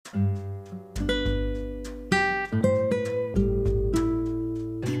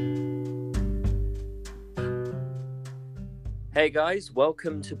Hey guys,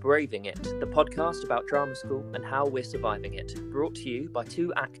 welcome to Braving It, the podcast about drama school and how we're surviving it, brought to you by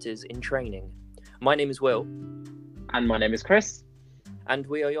two actors in training. My name is Will. And my name is Chris. And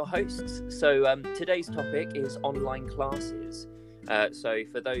we are your hosts. So today's topic is online classes. So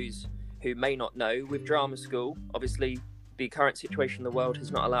for those who may not know, with drama school, obviously the current situation in the world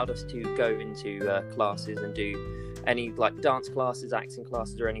has not allowed us to go into classes and do any like dance classes, acting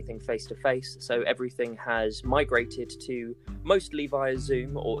classes or anything face to face. So everything has migrated to mostly via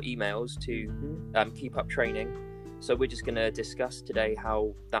Zoom or emails to keep up training. So we're just going to discuss today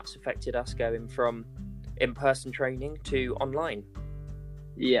how that's affected us going from in-person training to online.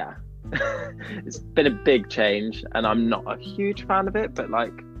 Yeah, it's been a big change and I'm not a huge fan of it, but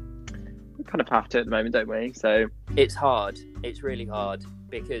like we kind of have to at the moment, don't we? So it's hard. It's really hard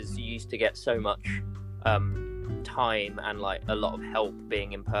because you used to get so much time and like a lot of help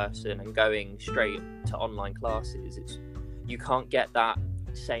being in person, and going straight to online classes, you can't get that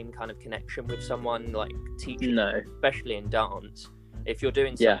same kind of connection with someone like teaching. No, especially in dance. If you're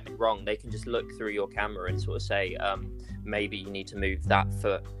doing something wrong, they can just look through your camera and sort of say, maybe you need to move that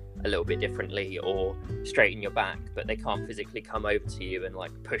foot a little bit differently or straighten your back, but they can't physically come over to you and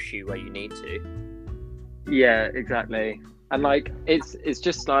like push you where you need to. Yeah, exactly. And like it's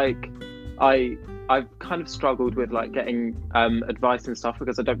just like I've kind of struggled with like getting advice and stuff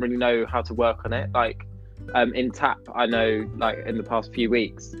because I don't really know how to work on it. Like in TAP, I know like in the past few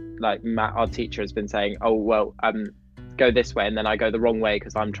weeks, like Matt, our teacher, has been saying, oh well, go this way, and then I go the wrong way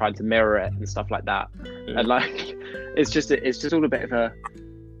because I'm trying to mirror it and stuff like that. And like it's just all a bit of a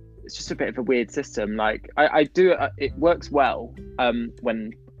weird system. Like I do it works well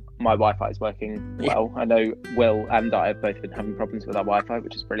when my Wi-Fi is working well. I know Will and I have both been having problems with our Wi-Fi,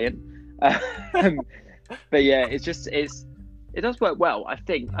 which is brilliant. But yeah, it does work well. I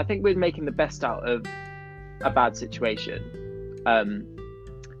think we're making the best out of a bad situation.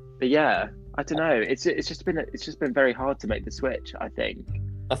 But yeah, I don't know. It's just been very hard to make the switch, I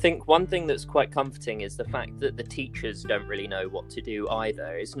think one thing that's quite comforting is the fact that the teachers don't really know what to do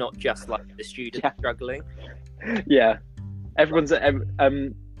either. It's not just like the students struggling. Yeah, everyone's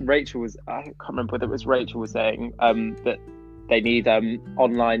Rachel was, I can't remember whether it was Rachel was saying that they need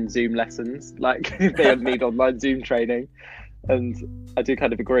online Zoom lessons, like they need online Zoom training, and I do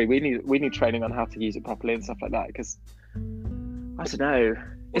kind of agree. We need training on how to use it properly and stuff like that, because I don't know,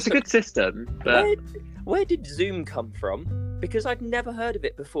 it's a good system, but where did Zoom come from? Because I'd never heard of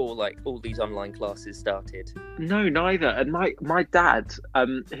it before, like all these online classes started. No, neither. And my dad,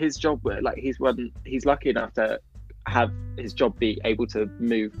 his job, like he's lucky enough to have his job be able to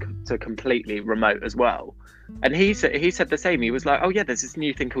move to completely remote as well. And he said the same. He was like, oh yeah, there's this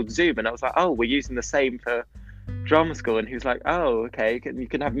new thing called Zoom. And I was like, oh, we're using the same for drama school. And he was like, oh, okay. You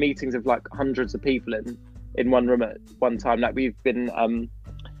can have meetings of like hundreds of people in one room at one time. Like we've been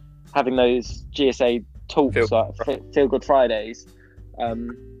having those GSA talks, Feel Good Fridays,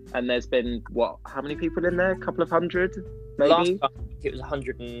 and there's been how many people in there? A couple of hundred, maybe. Last time it was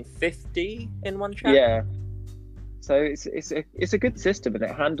 150 in one chat. Yeah. So it's a good system and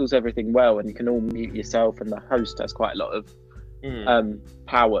it handles everything well, and you can all mute yourself, and the host has quite a lot of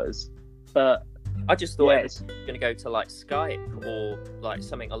powers. But I just thought it was going to go to like Skype or like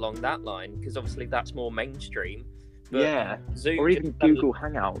something along that line, because obviously that's more mainstream. But Zoom, or even Google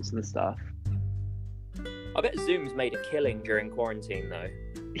Hangouts and stuff. I bet Zoom's made a killing during quarantine though.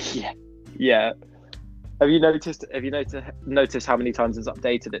 Yeah. Have you noticed how many times it's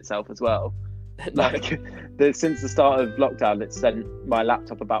updated itself as well? Like since the start of lockdown, it's sent my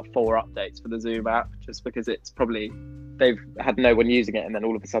laptop about 4 updates for the Zoom app, just because they've had no one using it, and then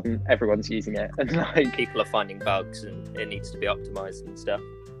all of a sudden everyone's using it, and like people are finding bugs and it needs to be optimized and stuff.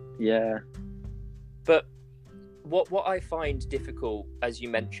 Yeah. But what I find difficult, as you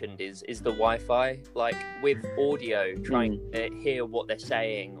mentioned, is the Wi-Fi. Like with audio, trying to hear what they're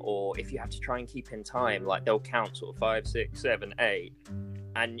saying, or if you have to try and keep in time, like they'll count sort of 5, 6, 7, 8.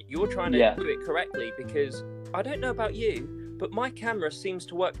 And you're trying to do it correctly, because I don't know about you, but my camera seems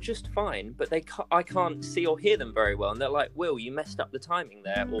to work just fine, but I can't see or hear them very well. And they're like, Will, you messed up the timing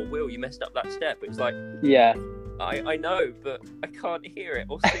there, or Will, you messed up that step. It's like, I know, but I can't hear it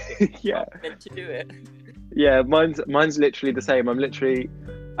or see it. I'm meant to do it. Yeah, mine's literally the same. I'm literally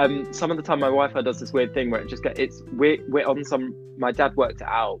some of the time my Wi-Fi does this weird thing where we're on some, my dad worked it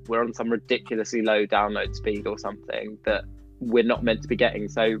out, we're on some ridiculously low download speed or something that we're not meant to be getting.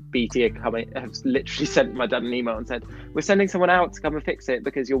 So BT have literally sent my dad an email and said, we're sending someone out to come and fix it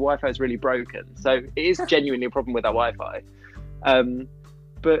because your Wi-Fi is really broken. So it is genuinely a problem with our Wi-Fi.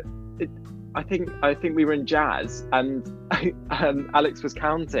 But I think we were in jazz, and Alex was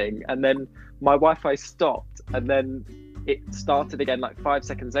counting, and then my Wi-Fi stopped, and then it started again like 5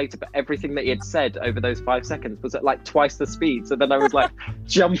 seconds later, but everything that he had said over those 5 seconds was at like twice the speed. So then I was like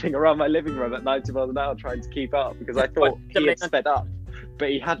jumping around my living room at 90 miles an hour trying to keep up, because I thought he had sped up, but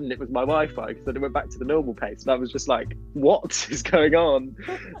he hadn't. It was my Wi-Fi, because then it went back to the normal pace, and I was just like, what is going on?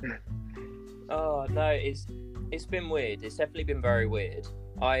 Oh no, it's been weird. It's definitely been very weird.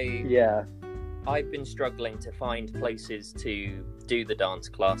 I've been struggling to find places to do the dance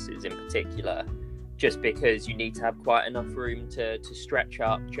classes in particular, just because you need to have quite enough room to stretch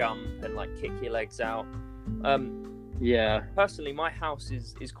up, jump, and like kick your legs out. Personally, my house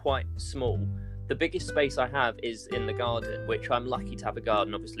is quite small. The biggest space I have is in the garden, which I'm lucky to have a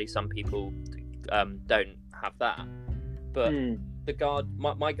garden. Obviously, some people don't have that, but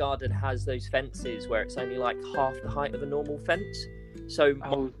my garden has those fences where it's only like half the height of a normal fence. So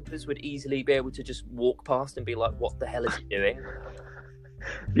my neighbours would easily be able to just walk past and be like, what the hell is he doing?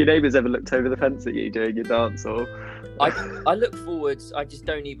 Have your neighbours ever looked over the fence at you doing your dance? Or I look forwards. I just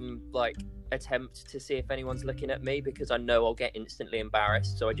don't even like attempt to see if anyone's looking at me, because I know I'll get instantly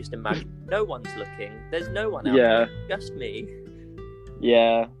embarrassed. So I just imagine no one's looking. There's no one out there, just me.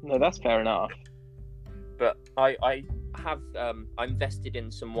 Yeah, no, that's fair enough. But I have I invested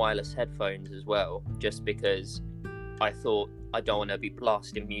in some wireless headphones as well, just because I thought I don't want to be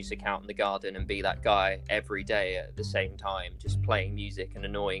blasting music out in the garden and be that guy every day at the same time, just playing music and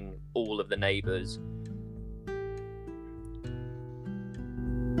annoying all of the neighbours.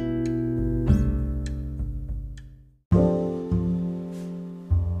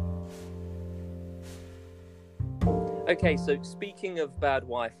 Okay, so speaking of bad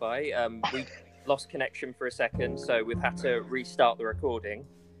Wi-Fi, we lost connection for a second, so we've had to restart the recording.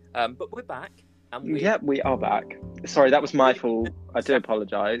 But we're back. And we are back. Sorry, that was my fault. I do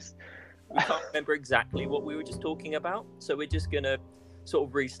apologise. We can't remember exactly what we were just talking about, so we're just going to sort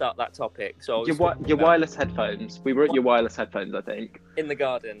of restart that topic. So your wireless headphones. We were at your wireless headphones, I think. In the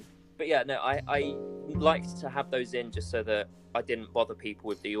garden. But yeah, no, I liked to have those in just so that I didn't bother people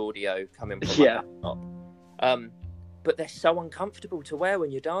with the audio coming from my laptop. But they're so uncomfortable to wear when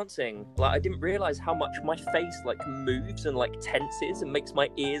you're dancing. Like, I didn't realise how much my face like moves and like tenses and makes my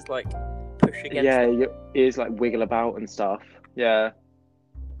ears like push against your ears like wiggle about and stuff. Yeah.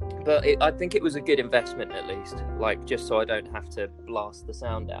 But I think it was a good investment, at least, like just so I don't have to blast the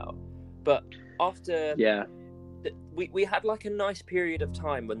sound out. But after we had like a nice period of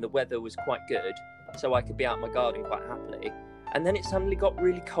time when the weather was quite good, so I could be out in my garden quite happily. And then it suddenly got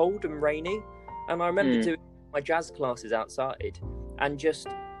really cold and rainy, and I remember doing my jazz classes outside and just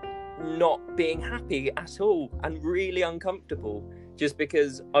not being happy at all and really uncomfortable, just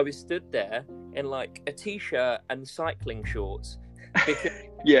because I was stood there in like a t-shirt and cycling shorts, because if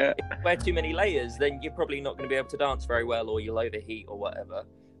you wear too many layers then you're probably not going to be able to dance very well, or you'll overheat or whatever.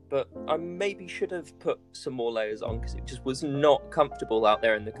 But I maybe should have put some more layers on, because it just was not comfortable out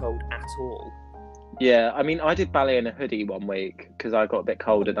there in the cold at all. Yeah, I mean, I did ballet in a hoodie one week because I got a bit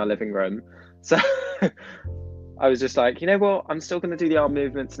cold in our living room, so I was just like, you know what, I'm still going to do the arm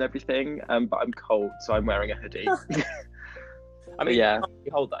movements and everything, but I'm cold, so I'm wearing a hoodie. I mean, I can't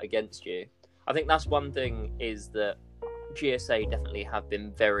really hold that against you. I think that's one thing, is that GSA definitely have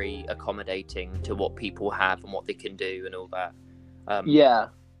been very accommodating to what people have and what they can do and all that.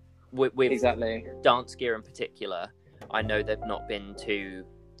 With exactly. Dance gear in particular, I know they've not been too,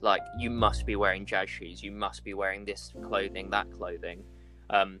 like, you must be wearing jazz shoes, you must be wearing this clothing, that clothing.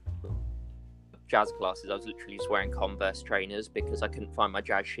 Jazz classes, I was literally just wearing Converse trainers because I couldn't find my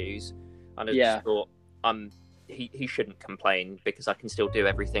jazz shoes, and I just thought, he shouldn't complain because I can still do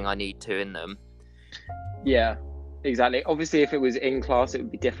everything I need to in them. Yeah, exactly. Obviously, if it was in class, it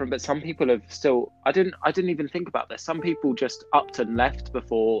would be different. But some people have still. I didn't even think about this. Some people just upped and left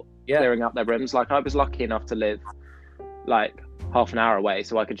before clearing up their rooms. Like, I was lucky enough to live like half an hour away,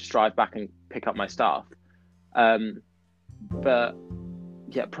 so I could just drive back and pick up my stuff. But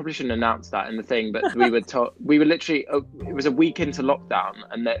yeah, probably shouldn't announce that in the thing. But we were told. We were literally. It was a week into lockdown,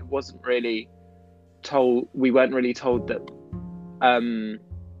 and it wasn't really told. We weren't really told that.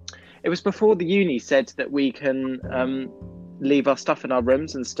 It was before the uni said that we can leave our stuff in our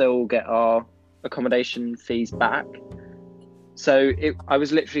rooms and still get our accommodation fees back. So I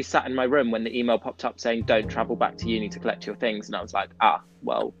was literally sat in my room when the email popped up saying, don't travel back to uni to collect your things. And I was like,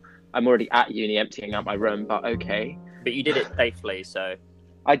 well, I'm already at uni emptying out my room, but okay. But you did it safely, so...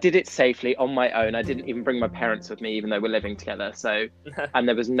 I did it safely on my own. I didn't even bring my parents with me, even though we're living together. So, and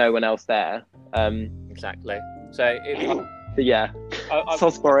there was no one else there. Exactly. So... But yeah,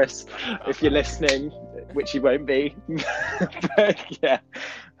 Sos Boris, if you're listening, which you won't be. But yeah.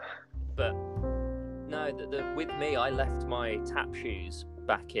 But no, with me, I left my tap shoes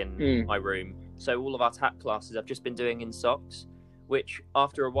back in my room. So all of our tap classes I've just been doing in socks, which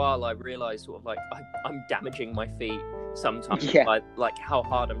after a while I realised sort of like I'm damaging my feet sometimes by like how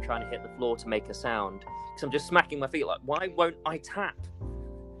hard I'm trying to hit the floor to make a sound, because I'm just smacking my feet. Like, why won't I tap?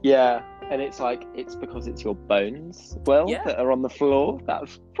 Yeah, and it's like, it's because it's your bones, that are on the floor.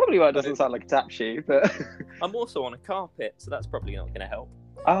 That's probably why it doesn't sound like a tap shoe, but... I'm also on a carpet, so that's probably not going to help.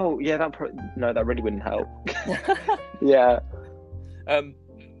 Oh, yeah, that really wouldn't help. Yeah.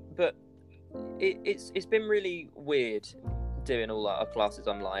 But it's been really weird doing all our classes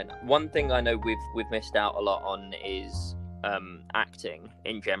online. One thing I know we've missed out a lot on is acting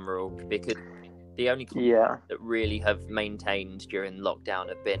in general, because the only classes that really have maintained during lockdown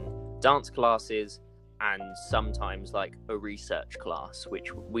have been dance classes and sometimes like a research class,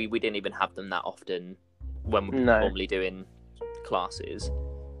 which we didn't even have them that often when we were normally doing classes.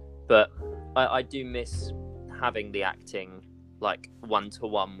 But I do miss having the acting like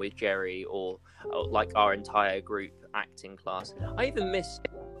one-to-one with Jerry, or like our entire group acting class. I even miss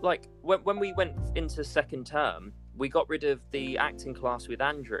like when we went into second term, we got rid of the acting class with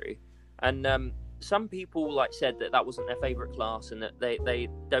Andrew, and some people like said that wasn't their favourite class and that they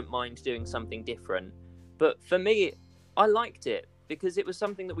don't mind doing something different. But for me, I liked it because it was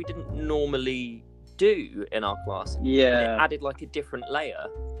something that we didn't normally do in our class. Yeah. And it added like a different layer.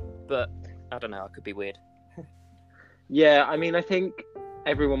 But I don't know, I could be weird. Yeah, I mean, I think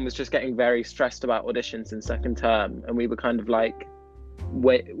everyone was just getting very stressed about auditions in second term, and we were kind of like,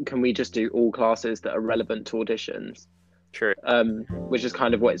 wait, can we just do all classes that are relevant to auditions? True. Which is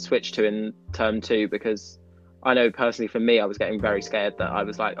kind of what it switched to in term 2, because I know personally for me, I was getting very scared that I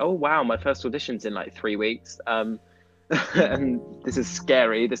was like, oh wow, my first audition's in like 3 weeks, and this is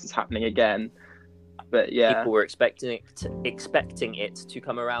scary, this is happening again. But yeah, people were expecting it to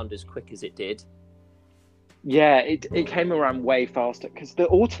come around as quick as it did. Yeah, it came around way faster, because the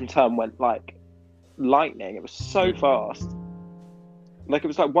autumn term went like lightning. It was so fast. Like, it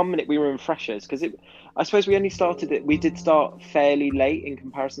was like 1 minute we were in freshers, because I suppose we did start fairly late in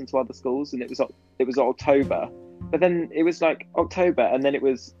comparison to other schools, and it was October. But then it was like October, and then it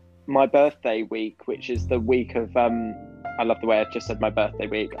was my birthday week, which is the week of I love the way I just said my birthday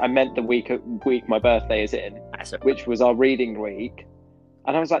week. I meant the week my birthday is in, which was our reading week.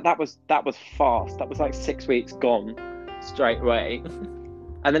 And I was like, that was fast. That was like 6 weeks gone straight away.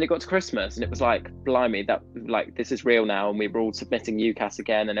 And then it got to Christmas, and it was like, blimey, that like this is real now, and we were all submitting UCAS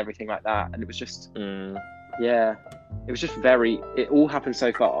again and everything like that. And it was just it was just it all happened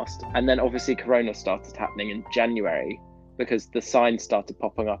so fast. And then obviously Corona started happening in January, because the signs started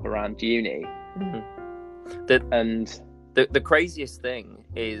popping up around uni. The craziest thing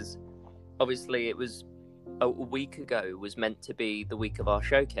is, obviously it was a week ago was meant to be the week of our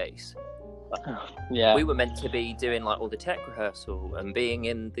showcase. Yeah, we were meant to be doing like all the tech rehearsal and being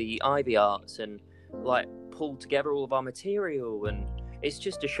in the Ivy Arts and like pull together all of our material, and it's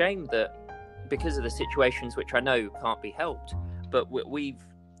just a shame that because of the situations, which I know can't be helped, but we've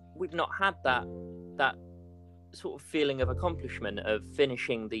not had that sort of feeling of accomplishment of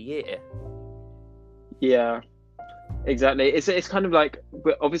finishing the year. Yeah, exactly. It's kind of like,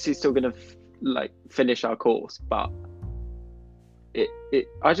 we're obviously still going to like finish our course, but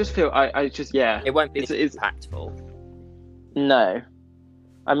I just feel it won't be impactful. No,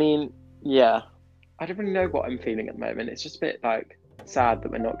 I mean, yeah, I don't really know what I'm feeling at the moment. It's just a bit like sad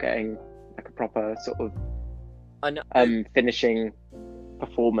that we're not getting like a proper sort of finishing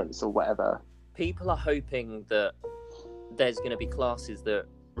performance or whatever. People are hoping that there's going to be classes that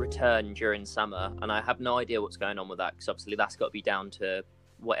return during summer, and I have no idea what's going on with that, because obviously that's got to be down to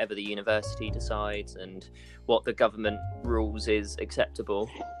whatever the university decides and what the government rules is acceptable.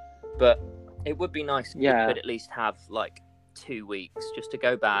 But it would be nice if we could at least have like 2 weeks just to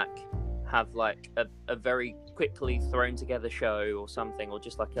go back, have like a very quickly thrown together show or something, or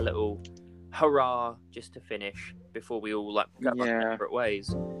just like a little hurrah just to finish before we all like go our separate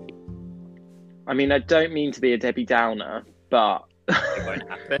ways. I mean, I don't mean to be a Debbie Downer, but it won't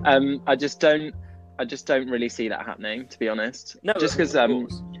happen. I just don't really see that happening, to be honest. No, just because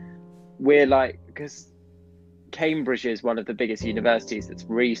because Cambridge is one of the biggest universities that's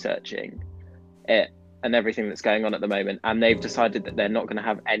researching it and everything that's going on at the moment, and they've decided that they're not going to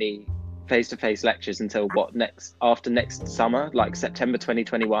have any face-to-face lectures until after next summer, like September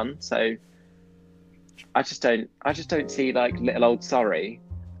 2021. So I just don't see like little old Surrey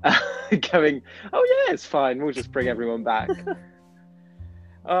going, oh yeah, it's fine, we'll just bring everyone back.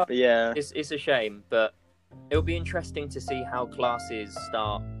 Yeah, it's a shame, but it'll be interesting to see how classes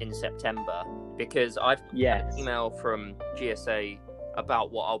start in September, because I've got an email from GSA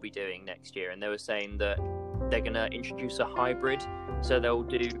about what I'll be doing next year, and they were saying that they're going to introduce a hybrid, so they'll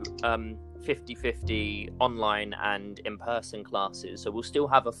do 50-50 online and in-person classes. So we'll still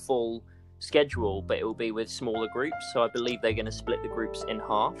have a full schedule, but it will be with smaller groups. So I believe they're going to split the groups in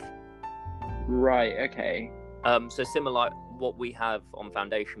half. Right, okay. So similar like what we have on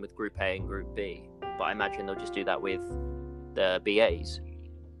Foundation with Group A and Group B, but I imagine they'll just do that with the BAs.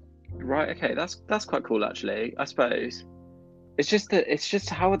 Right, okay, that's quite cool actually, I suppose. It's just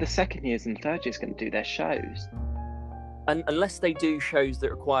how are the second years and third years going to do their shows? And unless they do shows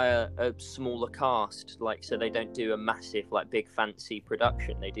that require a smaller cast, like so they don't do a massive, like big fancy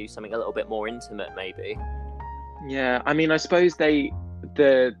production, they do something a little bit more intimate, maybe. Yeah, I mean, I suppose the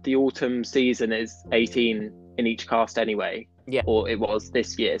autumn season is 18 in each cast anyway. Yeah. Or it was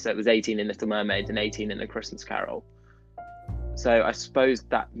this year, so it was 18 in Little Mermaid and 18 in A Christmas Carol. So I suppose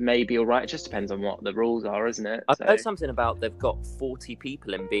that may be all right. It just depends on what the rules are, isn't it? I've heard something about they've got 40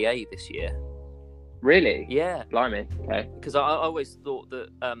 people in BA this year. Really? Yeah. Blimey. Okay. Because I always thought that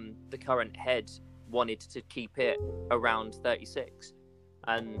the current head wanted to keep it around 36.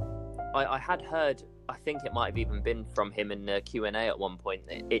 And I had heard, I think it might have even been from him in the Q&A at one point,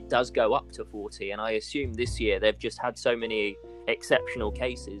 that it does go up to 40. And I assume this year they've just had so many exceptional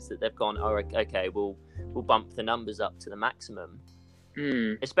cases that they've gone, oh, okay, we'll bump the numbers up to the maximum.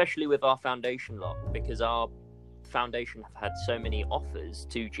 Especially with our Foundation lot, because our Foundation have had so many offers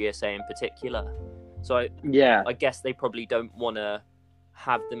to GSA in particular. So I guess they probably don't want to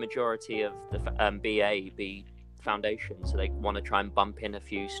have the majority of the BA be Foundation, so they want to try and bump in a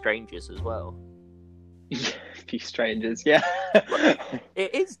few strangers as well. A few strangers, yeah.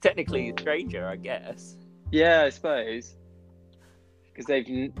 It is technically a stranger, I guess. Yeah, I suppose. Because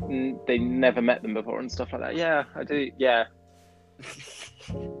they've never met them before and stuff like that. Yeah, I do. Yeah.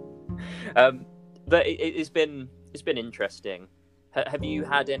 But it's been interesting. Have you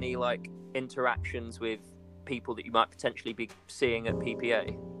had any like interactions with people that you might potentially be seeing at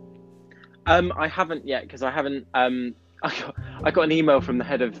PPA? I haven't yet, because I haven't. I got an email from the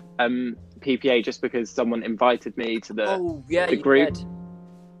head of PPA just because someone invited me to the group. Did.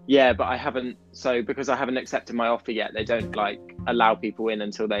 Yeah, but I haven't. So because I haven't accepted my offer yet, they don't like allow people in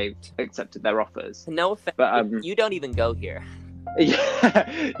until they've accepted their offers. No offense, but you don't even go here.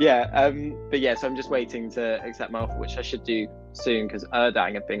 Yeah. But yeah, so I'm just waiting to accept my offer, which I should do soon, because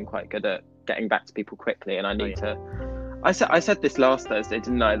Erdang have been quite good at getting back to people quickly, and I need to. I said this last Thursday,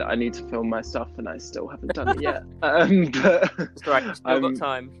 didn't I? That I need to film my stuff, and I still haven't done it yet. But it's all right. Still got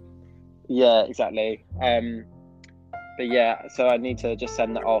time. Yeah, exactly. But yeah, so I need to just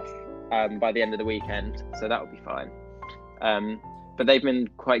send that off by the end of the weekend, so that will be fine. But they've been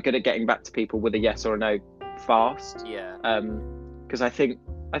quite good at getting back to people with a yes or a no fast. Yeah. Because I think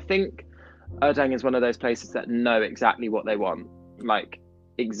Erdang is one of those places that know exactly what they want, like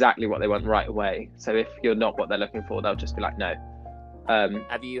exactly what they want right away. So if you're not what they're looking for, they'll just be like, no.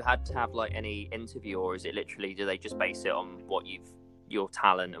 Have you had to have like any interview, or is it literally, do they just base it on what your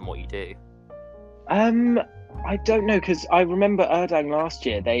talent and what you do? I don't know, because I remember Erdang last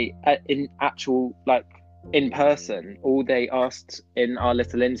year, they in actual like in person, all they asked in our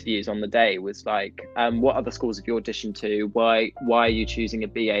little interviews on the day was like, what other schools have you auditioned to? Why are you choosing a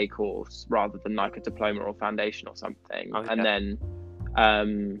BA course rather than like a diploma or foundation or something? Okay. And then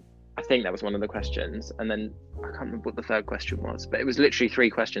I think that was one of the questions, and then I can't remember what the third question was, but it was literally 3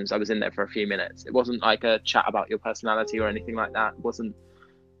 questions. I was in there for a few minutes. It wasn't like a chat about your personality or anything like that. It wasn't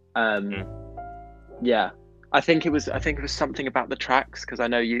yeah, I think it was something about the tracks, because I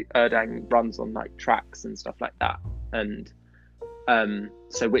know Erdang runs on like tracks and stuff like that, and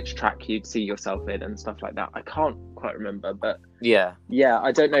so which track you'd see yourself in and stuff like that. I can't quite remember, but yeah,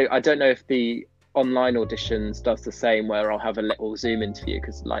 I don't know if the online auditions does the same, where I'll have a little Zoom interview,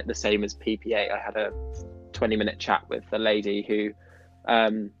 because like the same as PPA, I had a 20-minute chat with the lady who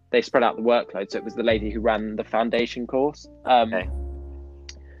they spread out the workload, so it was the lady who ran the foundation course. Okay.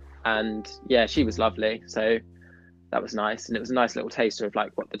 And yeah, she was lovely, so that was nice, and it was a nice little taster of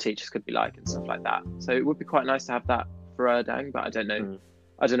like what the teachers could be like and stuff like that. So it would be quite nice to have that for Erdang, but I don't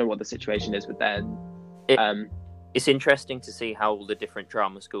know what the situation is with them. It's interesting to see how all the different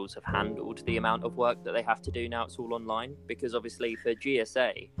drama schools have handled the amount of work that they have to do now. It's all online, because obviously for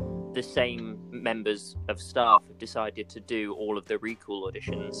GSA, the same members of staff have decided to do all of the recall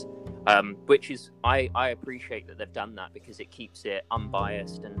auditions, which is, I appreciate that they've done that, because it keeps it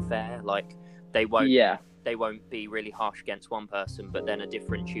unbiased and fair. Like they won't be really harsh against one person, but then a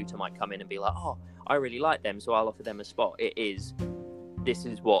different tutor might come in and be like, oh, I really like them, so I'll offer them a spot. This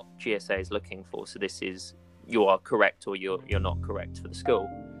is what GSA is looking for, so this is, you are correct or you're not correct for the school.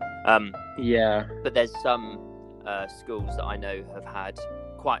 But there's some schools that I know have had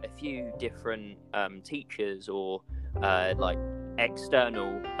quite a few different teachers or like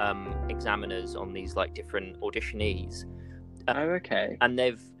external examiners on these like different auditionees. Okay. And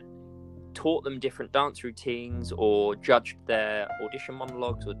they've taught them different dance routines or judged their audition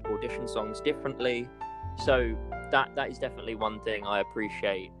monologues or audition songs differently. So that is definitely one thing I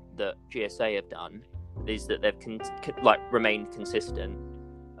appreciate that GSA have done, is that they've remained consistent.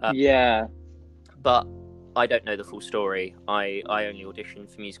 Yeah. But I don't know the full story. I only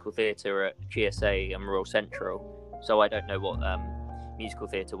auditioned for musical theatre at GSA and Royal Central, so I don't know what musical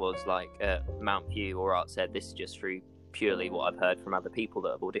theatre was like at Mount View or Arts Ed. This is just through purely what I've heard from other people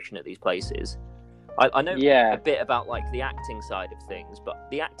that have auditioned at these places. I know a bit about like the acting side of things, but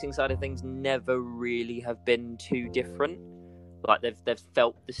the acting side of things never really have been too different. Like they've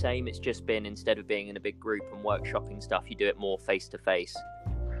felt the same. It's just been, instead of being in a big group and workshopping stuff, you do it more face to face.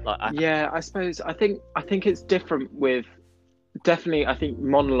 I suppose I think it's different with, definitely, I think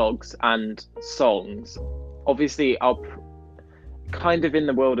monologues and songs obviously are kind of, in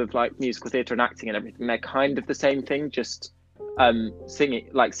the world of like musical theatre and acting and everything, they're kind of the same thing, just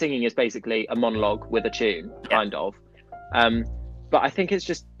singing is basically a monologue with a tune, kind of. But I think it's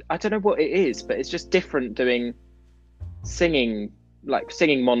just, I don't know what it is, but it's just different doing singing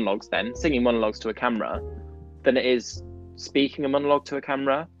monologues to a camera than it is speaking a monologue to a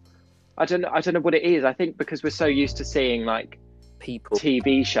camera. I don't know what it is. I think because we're so used to seeing like people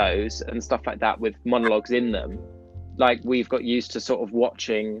TV shows and stuff like that with monologues in them, like we've got used to sort of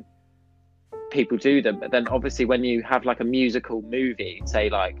watching people do them. But then obviously when you have like a musical movie, say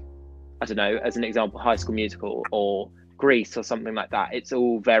like, I don't know, as an example, High School Musical or Grease or something like that, it's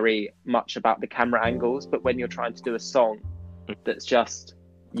all very much about the camera angles. But when you're trying to do a song that's just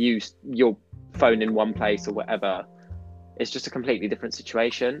your phone in one place or whatever, it's just a completely different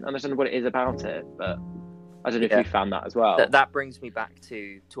situation. And I don't know what it is about it, but I don't know if you found that as well. That brings me back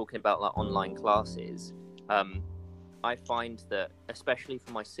to talking about like online classes. I find that, especially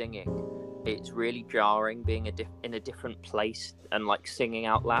for my singing, it's really jarring being in a different place and like singing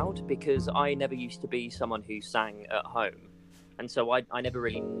out loud, because I never used to be someone who sang at home, and so I never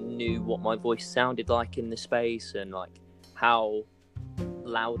really knew what my voice sounded like in the space, and like how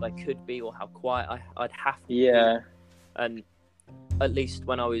loud I could be or how quiet I'd have to be. And at least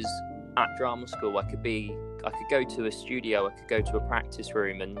when I was at drama school, I could go to a studio, I could go to a practice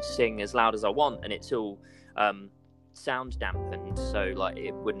room and sing as loud as I want, and it's all sound dampened, so like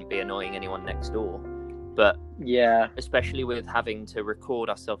it wouldn't be annoying anyone next door. But especially with having to record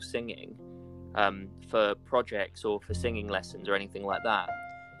ourselves singing for projects or for singing lessons or anything like that,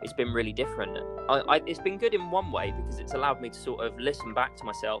 it's been really different. It's been good in one way, because it's allowed me to sort of listen back to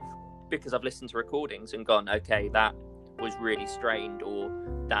myself, because I've listened to recordings and gone, okay, that was really strained, or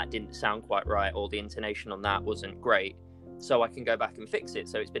that didn't sound quite right, or the intonation on that wasn't great, so I can go back and fix it.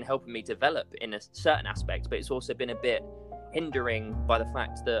 So it's been helping me develop in a certain aspect, but it's also been a bit hindering by the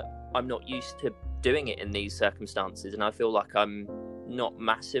fact that I'm not used to doing it in these circumstances, and I feel like I'm not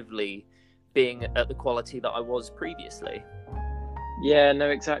massively being at the quality that I was previously. Yeah,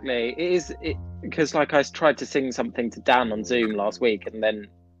 no, exactly. Because like I tried to sing something to Dan on Zoom last week, and then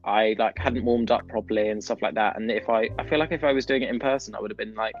I like hadn't warmed up properly and stuff like that. And I feel like if I was doing it in person, I would have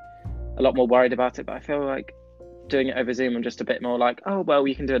been like a lot more worried about it. But I feel like doing it over Zoom, I'm just a bit more like, oh well,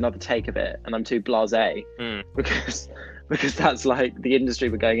 you can do another take of it, and I'm too blasé because that's like the industry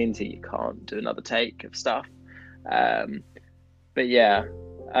we're going into. You can't do another take of stuff. But yeah,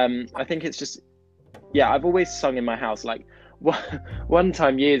 I think it's just, I've always sung in my house. Like one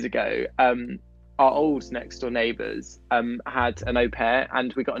time years ago, our old next door neighbours had an au pair,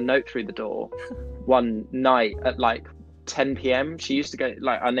 and we got a note through the door one night at like 10 p.m. She used to go,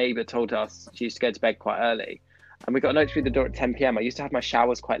 like our neighbour told us she used to go to bed quite early, and we got a note through the door at 10 p.m. I used to have my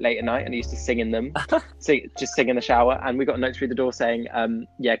showers quite late at night, and I used to sing in them, just sing in the shower, and we got a note through the door saying,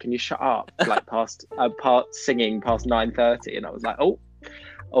 can you shut up, like singing past 9:30, and I was like, oh,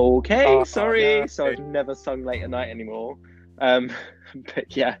 okay, sorry. Yeah. So I've never sung late at night anymore. But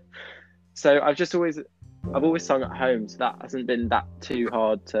yeah. So I've always sung at home, so that hasn't been that too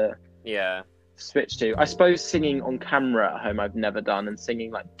hard to switch to. I suppose singing on camera at home I've never done, and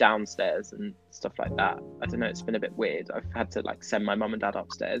singing like downstairs and stuff like that, I don't know, it's been a bit weird. I've had to like send my mum and dad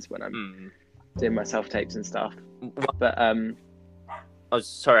upstairs when I'm doing my self-tapes and stuff. But I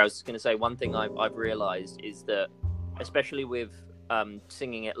was going to say, one thing I've realised is that, especially with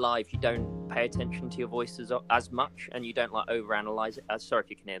singing it live, you don't pay attention to your voice as much, and you don't like overanalyze it. Sorry if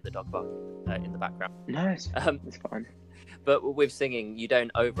you can hear the dog bark in the background. No, it's fine. But with singing, you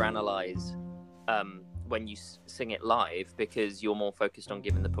don't overanalyze when you sing it live, because you're more focused on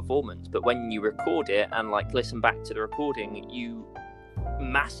giving the performance. But when you record it and like listen back to the recording, you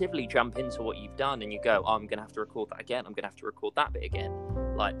massively jump into what you've done, and you go, oh, I'm going to have to record that again. I'm going to have to record that bit again.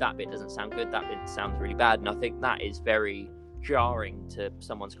 Like, that bit doesn't sound good. That bit sounds really bad. And I think that is very jarring to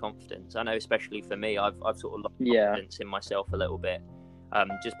someone's confidence. I know, especially for me, I've sort of lost confidence in myself a little bit,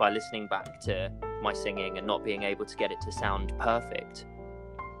 just by listening back to my singing and not being able to get it to sound perfect.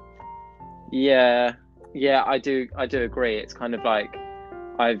 Yeah, I do agree. It's kind of like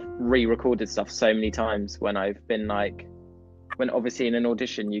I've re-recorded stuff so many times when I've been like, when obviously in an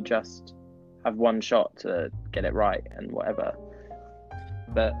audition you just have one shot to get it right and whatever.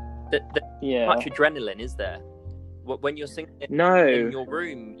 But much adrenaline, is there? When you're singing in your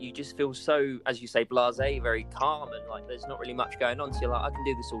room, you just feel so, as you say, blasé, very calm, and like there's not really much going on. So you're like, I can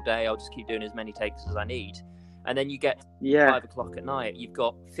do this all day. I'll just keep doing as many takes as I need. And then you get 5 o'clock at night, you've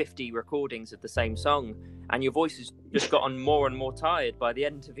got 50 recordings of the same song, and your voice has just gotten more and more tired by the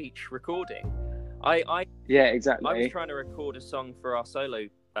end of each recording. Exactly. I was trying to record a song for our solo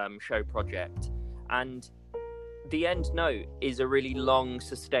show project, and the end note is a really long,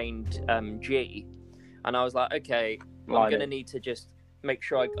 sustained G. And I was like, okay, I'm going to need to just make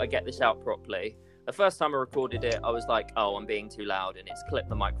sure I get this out properly. The first time I recorded it, I was like, oh, I'm being too loud, and it's clipped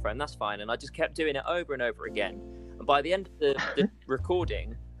the microphone, that's fine. And I just kept doing it over and over again. And by the end of the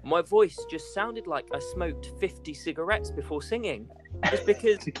recording, my voice just sounded like I smoked 50 cigarettes before singing. Just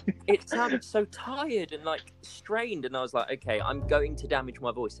because it sounded so tired and like strained. And I was like, okay, I'm going to damage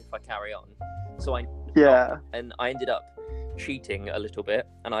my voice if I carry on. So I ended up cheating a little bit,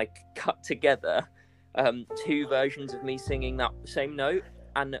 and I cut together 2 versions of me singing that same note.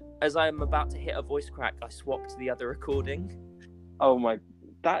 And as I am about to hit a voice crack, I swapped to the other recording. Oh my!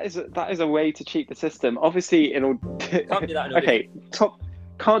 That is a way to cheat the system. Obviously, can't do that in audition.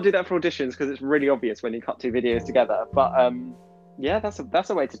 Can't do that for auditions because it's really obvious when you cut 2 videos together. But that's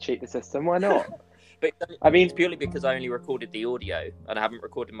a way to cheat the system. Why not? But I mean, it's purely because I only recorded the audio and I haven't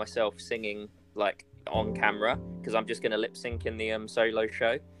recorded myself singing like on camera, because I'm just going to lip sync in the solo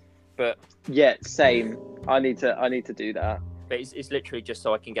show. But yeah, same. I need to do that. But it's literally just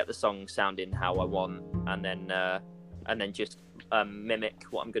so I can get the song sounding how I want, and then just mimic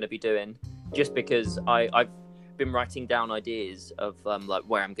what I'm going to be doing. Just because I've been writing down ideas of like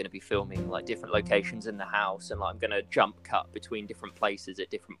where I'm going to be filming, like different locations in the house, and like I'm going to jump cut between different places at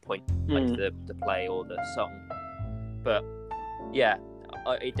different points, like the play or the song. But yeah,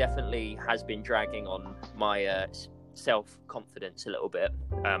 it definitely has been dragging on my self-confidence a little bit,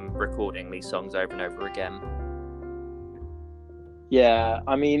 recording these songs over and over again. Yeah,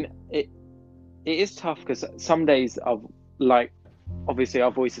 I mean, it is tough because some days obviously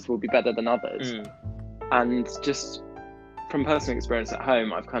our voices will be better than others. And just from personal experience at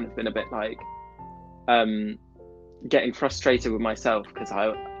home, I've kind of been a bit like getting frustrated with myself because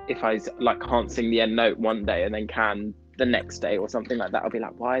if I like can't sing the end note one day and then can the next day or something like that, I'll be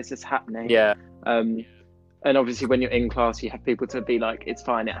like, why is this happening? Yeah. And obviously when you're in class, you have people to be like, it's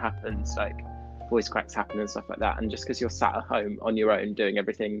fine, it happens, like voice cracks happen and stuff like that. And just because you're sat at home on your own doing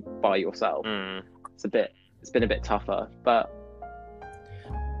everything by yourself, it's been a bit tougher. But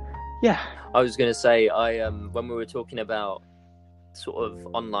yeah, I was going to say, when we were talking about sort of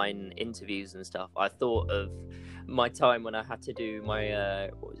online interviews and stuff, I thought of my time when I had to do my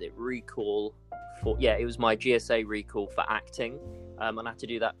recall for, it was my GSA recall for acting, and I had to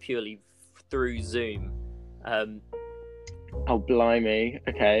do that purely through Zoom. Oh blimey!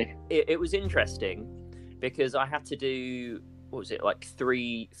 Okay. It was interesting because I had to do like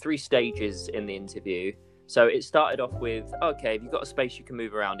three stages in the interview. So it started off with, okay, if you've got a space you can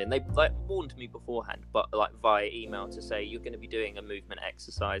move around in. They like warned me beforehand, but like via email to say you're going to be doing a movement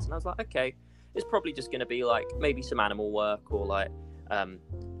exercise, and I was like, okay, it's probably just going to be like maybe some animal work or like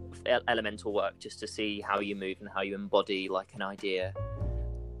elemental work, just to see how you move and how you embody like an idea.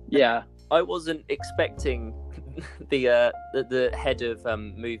 Yeah. I wasn't expecting the head of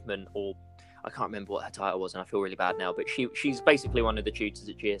movement, or I can't remember what her title was, and I feel really bad now, but she's basically one of the tutors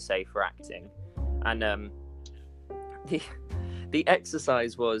at GSA for acting. And the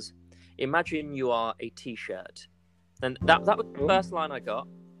exercise was, imagine you are a t-shirt. And that was the first line I got.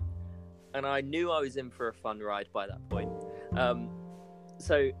 And I knew I was in for a fun ride by that point.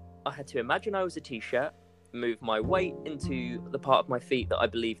 So I had to imagine I was a t-shirt, move my weight into the part of my feet that I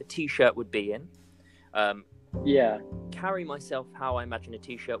believe a t-shirt would be in. Carry myself how I imagine a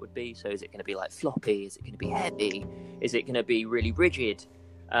t-shirt would be. So is it going to be like floppy? Is it going to be heavy? Is it going to be really rigid?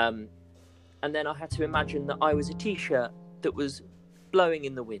 And then I had to imagine that I was a t-shirt that was blowing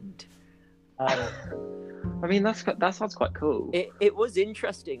in the wind. I mean, that sounds quite cool. It was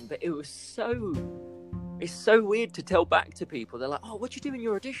interesting, but it's so weird to tell back to people. They're like, oh, what'd you do in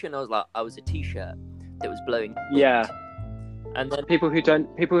your audition? I was like, I was a t-shirt that was blowing. Yeah. And then people who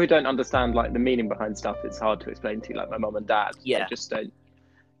don't understand like the meaning behind stuff, it's hard to explain to, like my mum and dad. Yeah. They just don't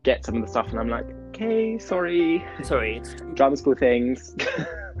get some of the stuff, and I'm like, okay, sorry, it's drama school things.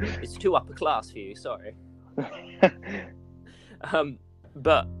 it's too upper class for you. Sorry.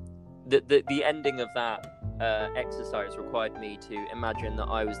 But the ending of that exercise required me to imagine that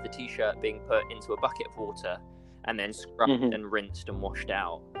I was the t-shirt being put into a bucket of water and then scrubbed and rinsed and washed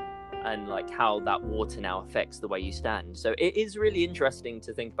out, and like how that water now affects the way you stand. So it is really interesting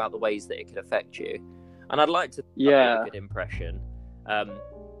to think about the ways that it could affect you, and I'd like to have a good impression,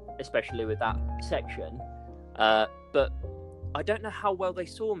 especially with that section. But I don't know how well they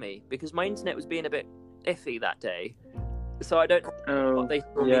saw me, because my internet was being a bit iffy that day. So I don't know if they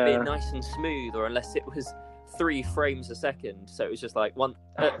saw me being nice and smooth, or unless it was 3 frames a second. So it was just like one,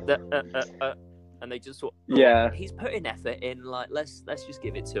 and they just thought, he's putting effort in. Like let's just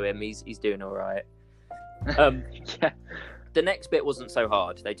give it to him. He's doing all right. The next bit wasn't so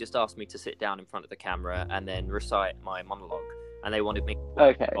hard. They just asked me to sit down in front of the camera and then recite my monologue, and they wanted me to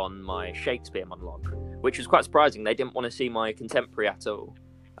work on my Shakespeare monologue, which was quite surprising. They didn't want to see my contemporary at all.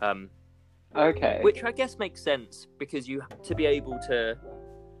 Which I guess makes sense, because to be able to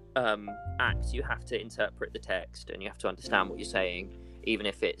act, you have to interpret the text and you have to understand what you're saying, even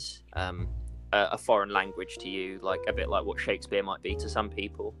if it's a foreign language to you, like a bit like what Shakespeare might be to some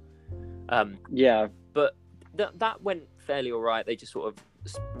people. But that went fairly all right. They just sort of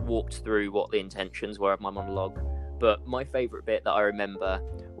walked through what the intentions were of my monologue. But my favourite bit that I remember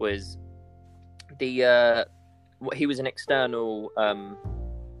was he was an external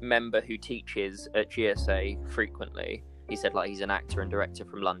member who teaches at GSA frequently. He said like he's an actor and director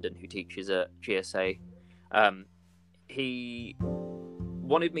from London who teaches at GSA. He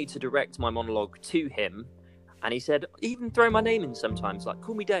wanted me to direct my monologue to him, and he said even throw my name in sometimes, like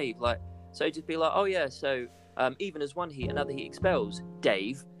call me Dave, like so just be like, oh yeah, so even as one heat another heat expels,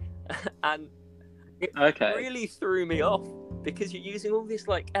 Dave. And it really threw me off, because you're using all this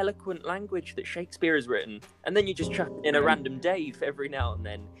like eloquent language that Shakespeare has written, and then you just chuck in a random Dave every now and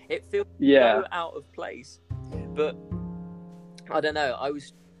then. It feels so out of place. But I don't know,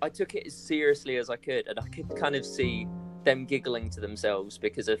 I took it as seriously as I could, and I could kind of see them giggling to themselves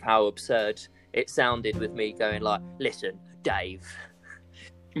because of how absurd it sounded with me going like, listen, Dave,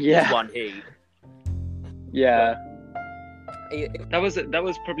 one heat. That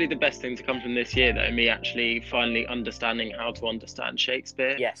was probably the best thing to come from this year, though, me actually finally understanding how to understand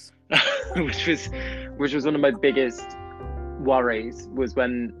Shakespeare. Yes. which was one of my biggest worries, was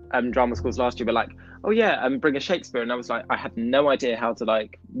when drama schools last year were like, oh yeah, bring a Shakespeare, and I was like, I had no idea how to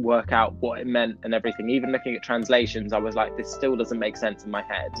like work out what it meant and everything. Even looking at translations, I was like, this still doesn't make sense in my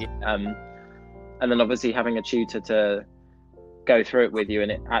head. And then obviously having a tutor to go through it with you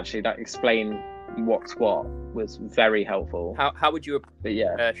and it actually like explain what's what was very helpful. How would you approach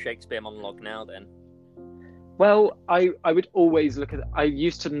a Shakespeare monologue now then? Well, I would always I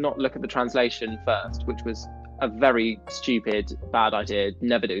used to not look at the translation first, which was a very stupid, bad idea.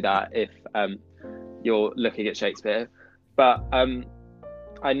 Never do that if you're looking at Shakespeare. But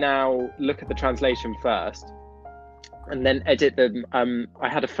I now look at the translation first and then edit them. I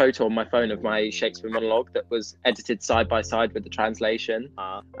had a photo on my phone of my Shakespeare monologue that was edited side by side with the translation.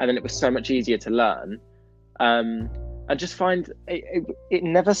 And then it was so much easier to learn. I just find it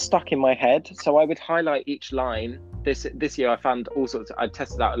never stuck in my head. So I would highlight each line. This year I found all sorts. I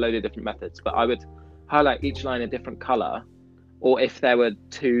tested out a load of different methods, but I would highlight each line a different color. Or if there were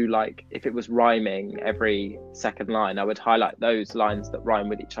two, like if it was rhyming every second line, I would highlight those lines that rhyme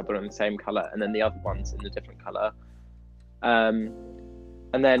with each other in the same color, and then the other ones in a different color.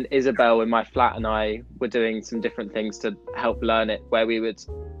 And then Isabel in my flat and I were doing some different things to help learn it, where we would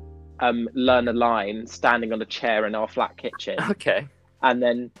learn a line standing on a chair in our flat kitchen. Okay. And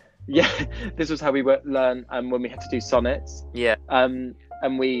then, this was how we would learn when we had to do sonnets. Yeah.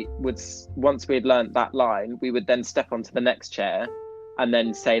 And we would, once we had learned that line, we would then step onto the next chair and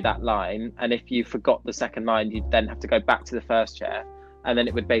then say that line. And if you forgot the second line, you'd then have to go back to the first chair. And then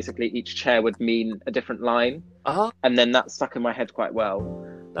it would basically, each chair would mean a different line. And then that stuck in my head quite well.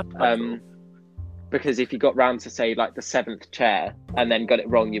 That's cool. Because if you got round to say like the 7th chair and then got it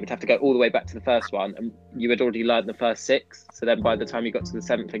wrong, you would have to go all the way back to the first one, and you had already learned the first 6. So then by the time you got to the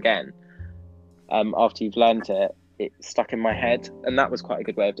 7th again, after you've learned it, it stuck in my head, and that was quite a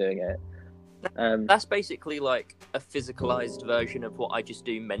good way of doing it. That's basically like a physicalized version of what I just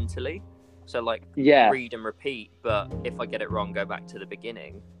do mentally. So like read and repeat, but if I get it wrong, go back to the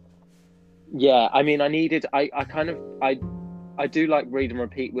beginning. Yeah, I mean, I do like read and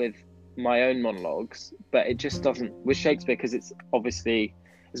repeat with my own monologues, but it just doesn't with Shakespeare, because it's obviously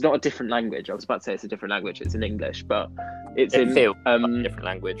it's not a different language. I was about to say it's a different language. It's in English, but it's It in feels like a different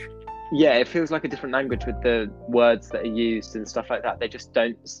language. yeah, it feels like a different language with the words that are used and stuff like that. They just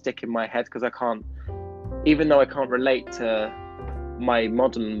don't stick in my head because I can't, even though I can't relate to my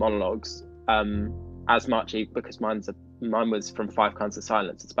modern monologues as much, because mine was from Five Kinds of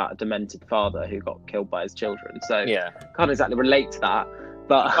Silence. It's about a demented father who got killed by his children. So Yeah, can't exactly relate to that.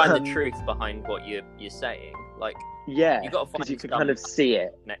 But you find the truth behind what you're saying. Like, yeah, you got to find because you can some kind of see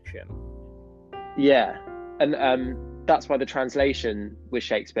it. connection. Yeah, and that's why the translation with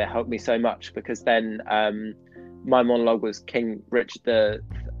Shakespeare helped me so much, because then my monologue was King Richard the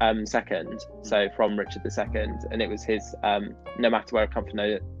Second, so from Richard II, and it was his no matter where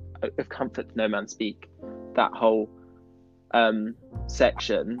of comfort no man speak, that whole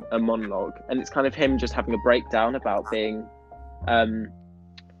section, a monologue, and it's kind of him just having a breakdown about being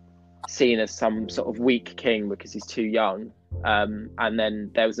seen as some sort of weak king because he's too young. And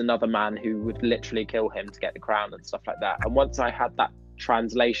then there was another man who would literally kill him to get the crown and stuff like that. And once I had that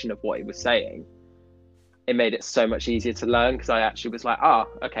translation of what he was saying, it made it so much easier to learn, because I actually was like,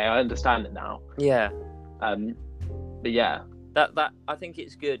 okay, I understand it now. Yeah. But yeah, That I think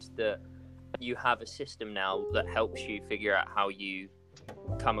it's good that you have a system now that helps you figure out how you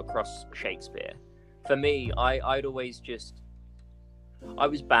come across Shakespeare. For me, I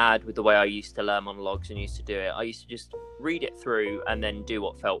was bad with the way I used to learn monologues and used to do it. I used to just read it through and then do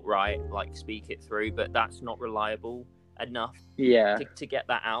what felt right, like speak it through, but that's not reliable enough to get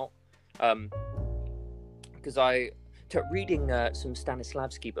that out. Because reading some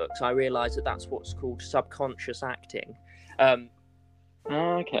Stanislavski books, I realised that that's what's called subconscious acting.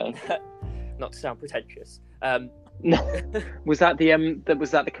 Okay. Not to sound pretentious. Was that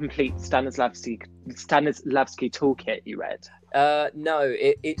the complete Stanislavski toolkit you read? No,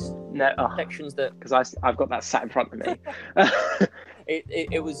 it's sections that, because I've got that sat in front of me.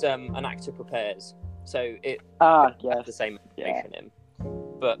 it was an actor prepares, so it yes. had the same information in.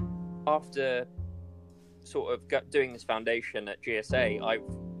 But after sort of doing this foundation at GSA, I've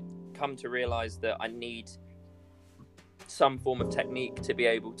come to realise that I need some form of technique to be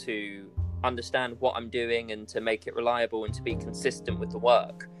able to understand what I'm doing and to make it reliable and to be consistent with the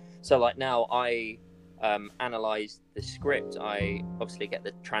work. So like now I analyze the script, I obviously get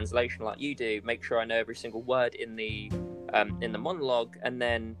the translation like you do, make sure I know every single word in the monologue, and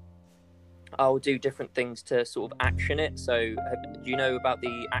then I'll do different things to sort of action it. So do you know about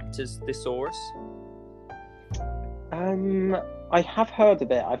the actor's thesaurus? I have heard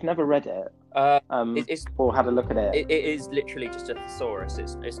of it. I've never read it. Or had a look at it. It is literally just a thesaurus.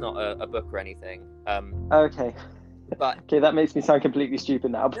 It's not a book or anything. Okay. But okay, that makes me sound completely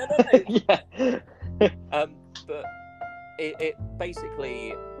stupid now. No. Yeah. But it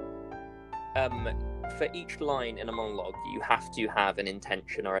basically, for each line in a monologue, you have to have an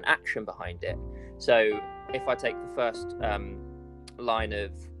intention or an action behind it. So if I take the first line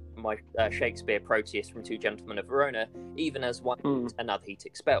of my Shakespeare Proteus from Two Gentlemen of Verona, even as one another heat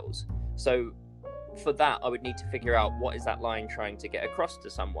expels. So for that, I would need to figure out what is that line trying to get across to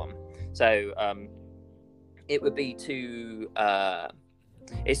someone. So it would be to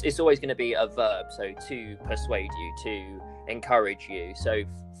it's always going to be a verb, so to persuade you, to encourage you. So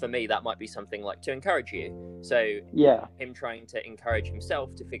for me, that might be something like to encourage you. So him trying to encourage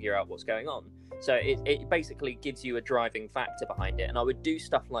himself to figure out what's going on. So it basically gives you a driving factor behind it. And I would do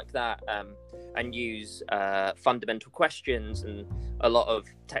stuff like that and use fundamental questions and a lot of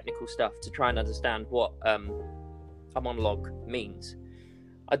technical stuff to try and understand what a monologue means.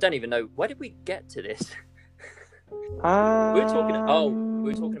 I don't even know, where did we get to this? We were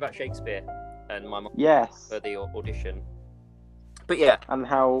talking about Shakespeare and my mom for the audition. But yeah. And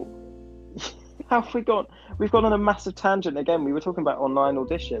how have we gone? We've gone on a massive tangent again. We were talking about online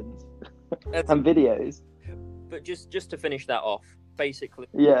auditions and videos. But just to finish that off, basically,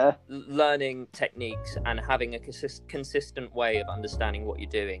 learning techniques and having a consistent way of understanding what you're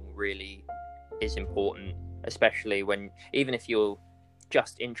doing really is important, especially even if you're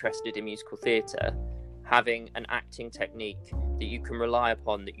just interested in musical theatre. Having an acting technique that you can rely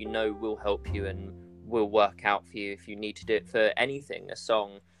upon, that you know will help you and will work out for you if you need to do it for anything. A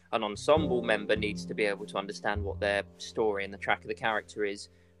song, an ensemble member needs to be able to understand what their story and the track of the character is,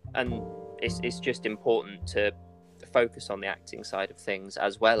 and it's just important to focus on the acting side of things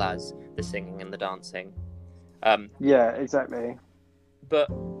as well as the singing and the dancing. Exactly. But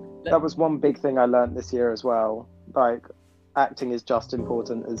that was one big thing I learned this year as well. Like, acting is just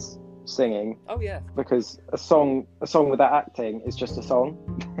important as singing. Oh yeah. Because a song without acting is just a song.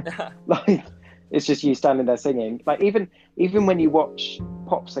 Like, It's just you standing there singing. Like even when you watch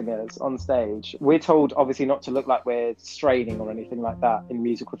pop singers on stage, we're told obviously not to look like we're straining or anything like that in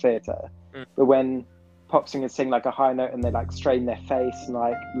musical theatre. But when pop singers sing like a high note and they like strain their face and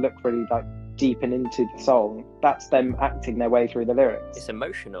like look really like deep and into the song, that's them acting their way through the lyrics. It's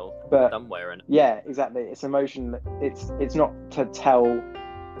emotional, but somewhere in it. Yeah, exactly. It's emotion. It's not to tell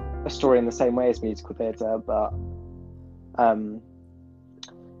a story in the same way as musical theatre, but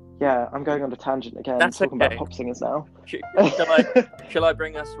yeah, I'm going on a tangent again. That's talking okay. about pop singers now. Shall I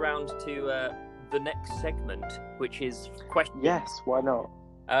bring us round to the next segment, which is questions? Yes, why not?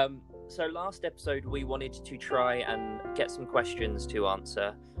 So last episode we wanted to try and get some questions to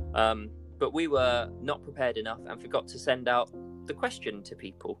answer, but we were not prepared enough and forgot to send out the question to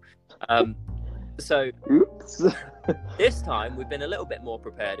people. So Oops. This time we've been a little bit more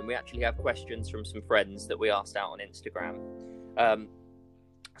prepared, and we actually have questions from some friends that we asked out on Instagram.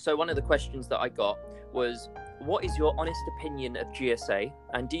 So one of the questions that I got was, what is your honest opinion of GSA,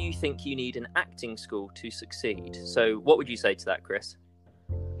 and do you think you need an acting school to succeed? So what would you say to that, Chris?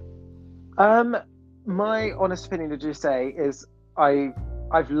 My honest opinion of GSA is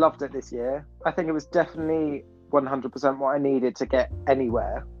I've loved it this year. I think it was definitely 100% what I needed to get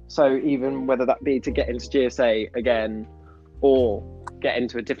anywhere. So even whether that be to get into GSA again or get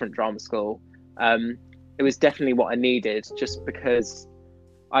into a different drama school, it was definitely what I needed, just because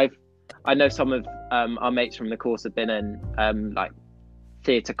I know some of our mates from the course have been in like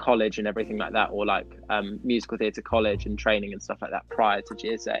theatre college and everything like that, or like musical theatre college and training and stuff like that prior to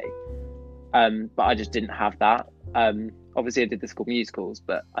GSA. But I just didn't have that. Obviously I did the school musicals,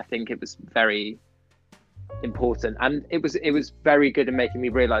 but I think it was very important, and it was very good in making me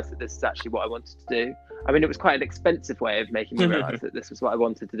realise that this is actually what I wanted to do. I mean, it was quite an expensive way of making me realise that this was what I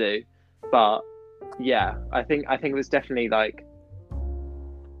wanted to do, but yeah, I think it was definitely like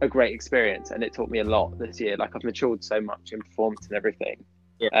a great experience, and it taught me a lot this year. Like, I've matured so much in performance and everything.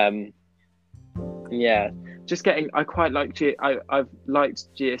 Just getting, I quite like I've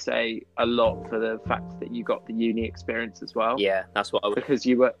liked GSA a lot for the fact that you got the uni experience as well. Yeah, that's what I would. Because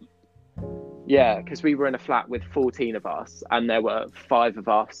we were in a flat with 14 of us, and there were 5 of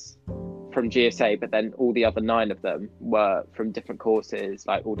us from GSA, but then all the other 9 of them were from different courses,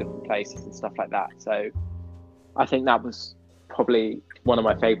 like all different places and stuff like that. So I think that was probably one of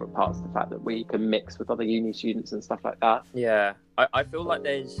my favourite parts, the fact that we can mix with other uni students and stuff like that. Yeah, I feel like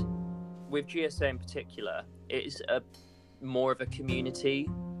there's, with GSA in particular, it's more of a community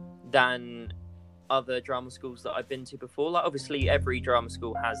than other drama schools that I've been to before. Like, obviously every drama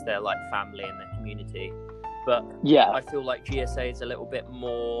school has their like family and their community, but yeah, I feel like GSA is a little bit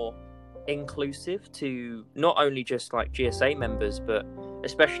more inclusive to not only just like GSA members, but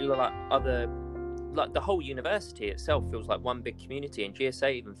especially like other, like the whole university itself feels like one big community, and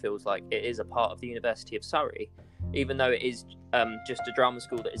GSA even feels like it is a part of the University of Surrey. Even though it is just a drama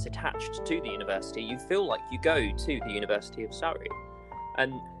school that is attached to the university, you feel like you go to the University of Surrey.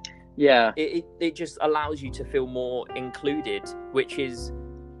 And yeah, it just allows you to feel more included, which is,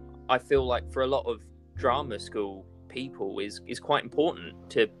 I feel like for a lot of drama school people is quite important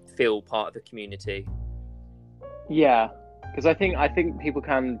to feel part of the community. Yeah, because I think people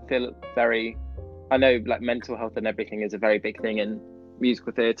can feel very, I know like mental health and everything is a very big thing in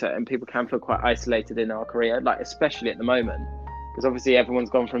musical theatre, and people can feel quite isolated in our career, like especially at the moment, because obviously everyone's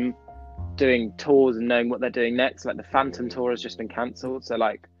gone from doing tours and knowing what they're doing next. Like the Phantom tour has just been cancelled, so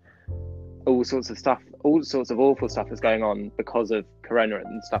like all sorts of awful stuff is going on because of Corona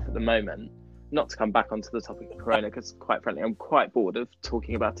and stuff at the moment. Not to come back onto the topic of Corona, because quite frankly I'm quite bored of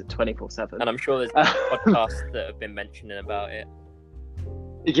talking about it 24/7, and I'm sure there's podcasts that have been mentioning about it.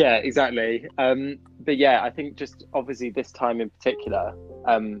 Yeah, exactly. But yeah, I think just obviously this time in particular,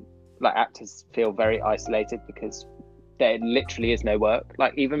 like actors feel very isolated because there literally is no work.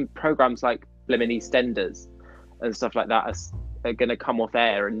 Like even programs like Blimmin' EastEnders and stuff like that are going to come off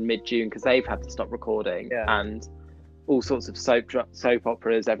air in mid-June because they've had to stop recording. Yeah. And all sorts of soap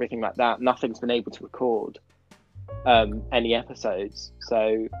operas, everything like that. Nothing's been able to record any episodes.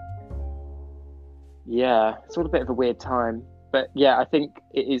 So yeah, it's all a bit of a weird time. But yeah, I think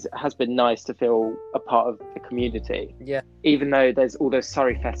it has been nice to feel a part of the community. Yeah. Even though there's all those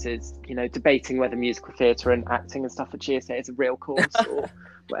Surrey fesses, you know, debating whether musical theatre and acting and stuff at GSA is a real course or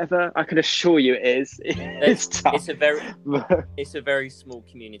whatever, I can assure you it is. It's tough. It's a very small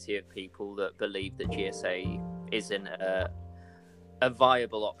community of people that believe that GSA isn't a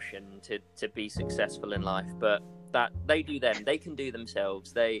viable option to be successful in life, but that they do them. They can do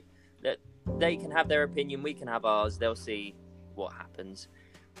themselves. They can have their opinion. We can have ours. They'll see what happens.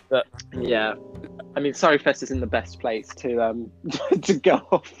 But yeah, I mean, Surrey Fest isn't the best place to to go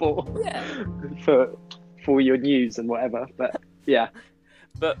off Yeah. for your news and whatever, but yeah.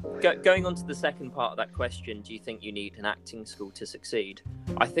 But going on to the second part of that question, do you think you need an acting school to succeed?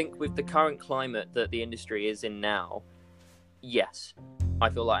 I think with the current climate that the industry is in now, yes. I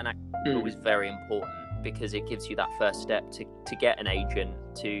feel like an acting school is very important because it gives you that first step to get an agent,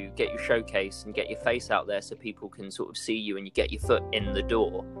 to get your showcase and get your face out there so people can sort of see you and you get your foot in the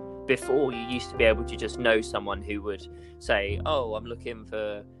door. Before, you used to be able to just know someone who would say, oh, I'm looking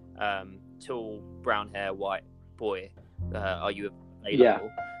for tall, brown hair, white boy. Are you available? Yeah.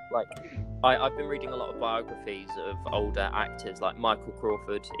 Like, I've been reading a lot of biographies of older actors. Like Michael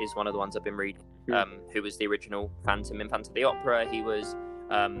Crawford is one of the ones I've been reading, who was the original Phantom in Phantom of the Opera. He was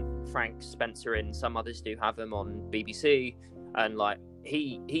Frank Spencer in Some Others Do Have Him on BBC, and like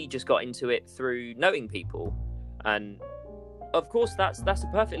he just got into it through knowing people, and of course that's a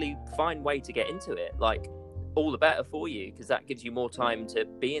perfectly fine way to get into it. Like, all the better for you, because that gives you more time to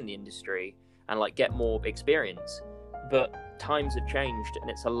be in the industry and like get more experience. But times have changed and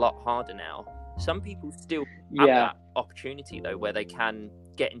it's a lot harder now. Some people still have that opportunity though, where they can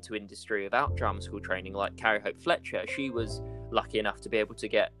get into industry without drama school training, like Carrie Hope Fletcher. She was lucky enough to be able to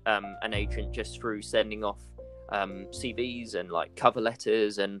get an agent just through sending off CVs and like cover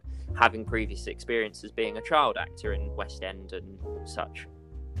letters and having previous experience as being a child actor in West End and such.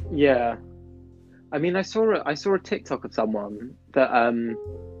 Yeah, I mean, I saw a TikTok of someone that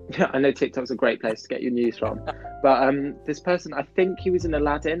I know TikTok's a great place to get your news from, but this person, I think he was in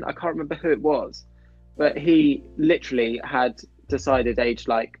Aladdin. I can't remember who it was, but he literally had decided age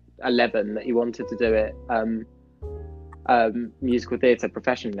like 11 that he wanted to do it musical theatre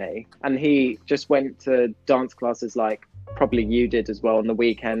professionally, and he just went to dance classes like probably you did as well on the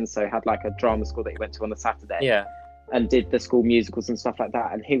weekends, so had like a drama school that he went to on a Saturday, and did the school musicals and stuff like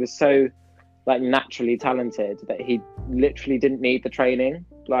that. And he was so like naturally talented that he literally didn't need the training.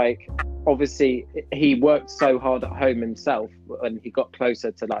 Like, obviously he worked so hard at home himself when he got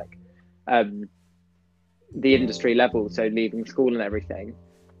closer to like the industry level, so leaving school and everything,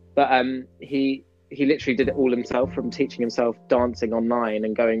 but he literally did it all himself, from teaching himself dancing online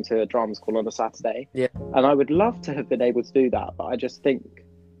and going to a drama school on a Saturday. And I would love to have been able to do that, but I just think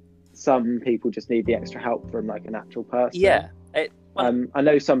some people just need the extra help from like an actual person. I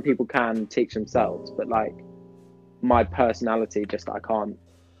know some people can teach themselves, but like my personality, just I can't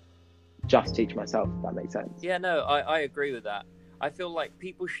just teach myself, if that makes sense. I agree with that. I feel like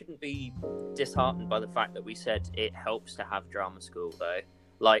people shouldn't be disheartened by the fact that we said it helps to have drama school though.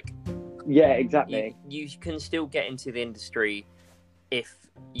 Like, yeah, exactly. You can still get into the industry if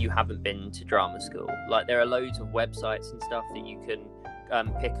you haven't been to drama school. Like, there are loads of websites and stuff that you can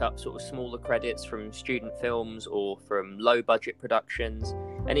pick up sort of smaller credits from student films or from low budget productions,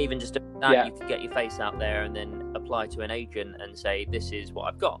 and even just that you can get your face out there and then apply to an agent and say, this is what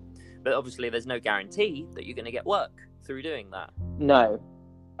I've got. But obviously there's no guarantee that you're going to get work through doing that. No.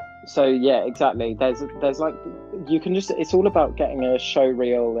 So yeah, exactly. There's like, you can just, it's all about getting a show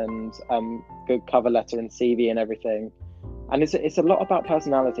reel and good cover letter and CV and everything. And it's a lot about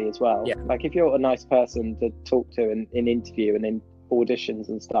personality as well. Yeah. Like, if you're a nice person to talk to in interview and in auditions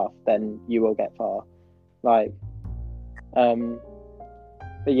and stuff, then you will get far. Like,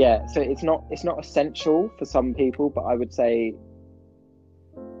 but yeah, so it's not essential for some people, but I would say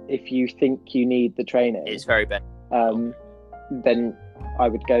if you think you need the training, it's very bad. Then I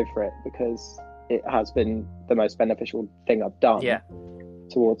would go for it, because it has been the most beneficial thing I've done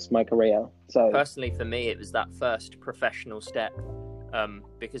towards my career. So personally, for me, it was that first professional step,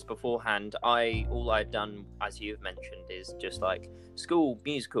 because beforehand, all I'd done, as you've mentioned, is just like school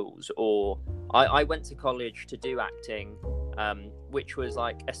musicals, or I went to college to do acting, which was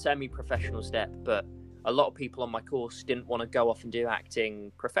like a semi-professional step, but a lot of people on my course didn't want to go off and do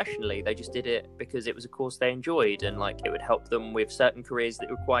acting professionally. They just did it because it was a course they enjoyed, and like it would help them with certain careers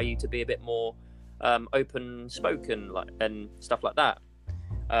that require you to be a bit more open spoken, like, and stuff like that.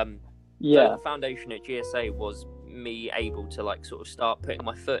 So the foundation at GSA was me able to like sort of start putting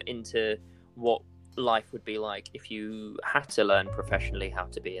my foot into what life would be like if you had to learn professionally how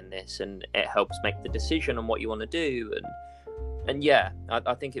to be in this, and it helps make the decision on what you want to do. And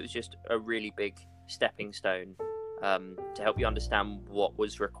I think it was just a really big stepping stone to help you understand what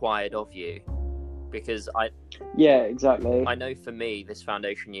was required of you, because exactly. I know for me, this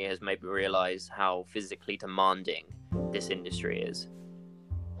foundation year has made me realize how physically demanding this industry is.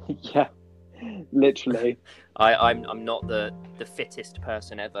 Yeah, literally. I'm not the fittest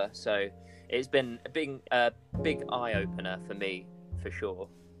person ever, so it's been a big eye opener for me, for sure.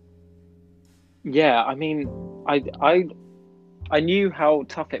 Yeah, I mean, I knew how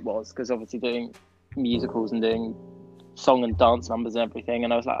tough it was, because obviously doing musicals and doing song and dance numbers and everything,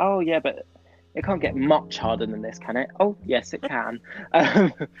 and I was like, oh yeah, but it can't get much harder than this, can it? Oh yes, it can.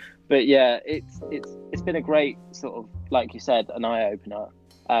 But yeah, it's been a great sort of, like you said, an eye opener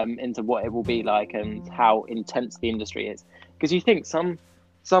into what it will be like and how intense the industry is. Because you think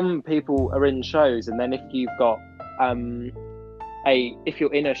some people are in shows, and then if you've got if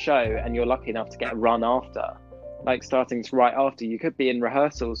you're in a show and you're lucky enough to get a run after, like starting right after, you could be in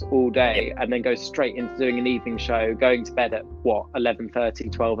rehearsals all day and then go straight into doing an evening show, going to bed at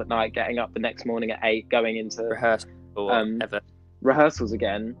 11:30, 12 at night, getting up the next morning at 8, going into rehearsals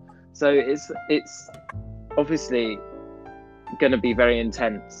again. So it's obviously going to be very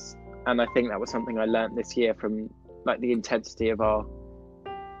intense, and I think that was something I learned this year from like the intensity of our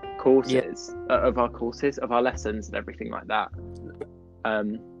courses, of our lessons and everything like that.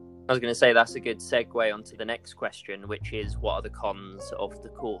 I was going to say that's a good segue onto the next question, which is, what are the cons of the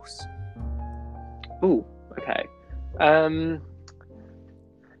course? Oh, okay.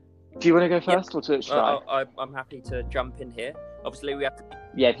 Do you want to go first, or should I? I'm happy to jump in here. Obviously, we have to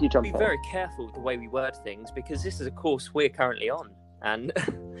if you jump be very careful with the way we word things, because this is a course we're currently on, and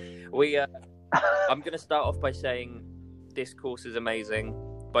I'm going to start off by saying this course is amazing.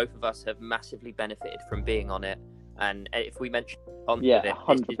 Both of us have massively benefited from being on it. And if we mention cons of it,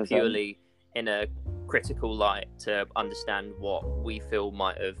 it's purely in a critical light to understand what we feel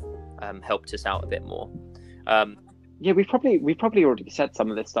might have helped us out a bit more. We've probably already said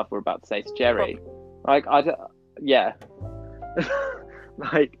some of this stuff we're about to say to Jerry. Like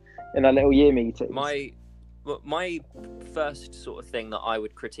like in our little year meetings. My first sort of thing that I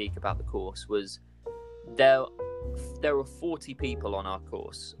would critique about the course was there were 40 people on our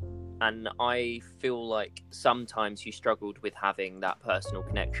course. And I feel like sometimes you struggled with having that personal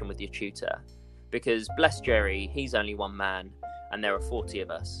connection with your tutor, because bless Jerry, he's only one man and there are 40 of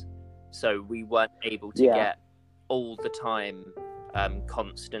us. So we weren't able to get all the time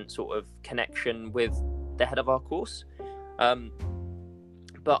constant sort of connection with the head of our course.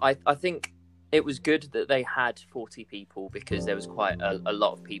 But I think it was good that they had 40 people, because there was quite a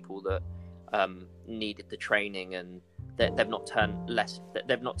lot of people that needed the training, and they've not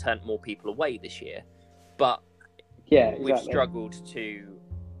turned more people away this year, but we've struggled to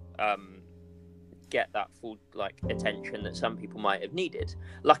get that full attention that some people might have needed.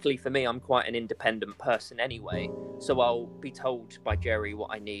 Luckily for me, I'm quite an independent person anyway, so I'll be told by Jerry what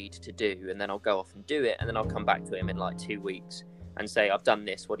I need to do, and then I'll go off and do it, and then I'll come back to him in 2 weeks and say, I've done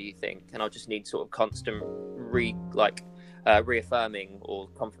this, what do you think? And I'll just need sort of constant reaffirming or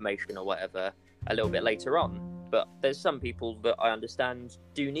confirmation or whatever a little bit later on. But there's some people that I understand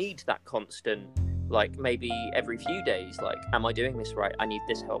do need that constant, maybe every few days, am I doing this right? I need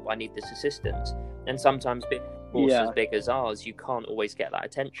this help, I need this assistance. And sometimes big courses as big as ours, you can't always get that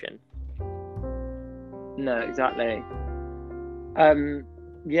attention. No, exactly.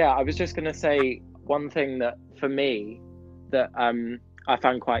 I was just going to say one thing that for me that I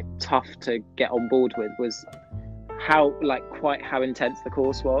found quite tough to get on board with was how intense the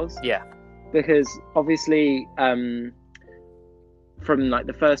course was. Yeah. Because obviously from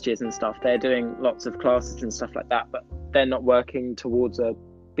the first years and stuff, they're doing lots of classes and stuff like that, but they're not working towards a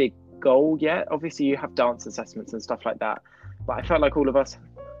big goal yet. Obviously you have dance assessments and stuff like that, but I felt like all of us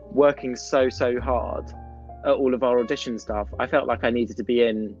working so hard at all of our audition stuff, I felt like I needed to be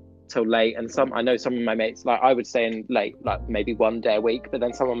in till late. And I know some of my mates, I would stay in late, maybe one day a week, but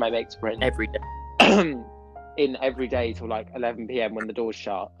then some of my mates were in every day in every day till 11 p.m. when the doors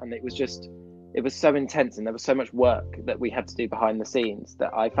shut. And it was so intense, and there was so much work that we had to do behind the scenes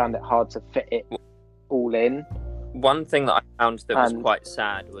that I found it hard to fit it all in. One thing that I found that was quite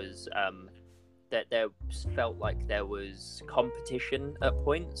sad was that there felt like there was competition at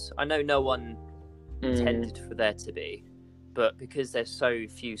points. I know no one intended for there to be, but because there's so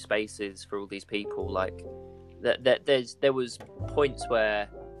few spaces for all these people, there was points where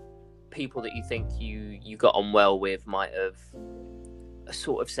people that you think you got on well with might have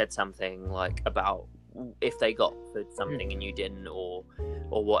sort of said something about if they got for something and you didn't, or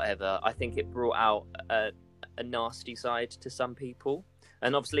whatever. I think it brought out a nasty side to some people,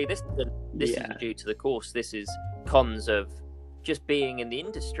 and obviously this isn't due to the course. This is cons of just being in the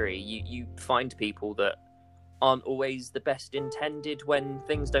industry. You find people that aren't always the best intended when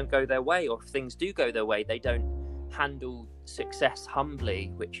things don't go their way, or if things do go their way, they don't handle success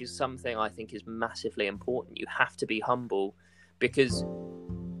humbly, which is something I think is massively important. You have to be humble, because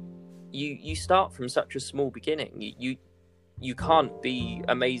you start from such a small beginning. You can't be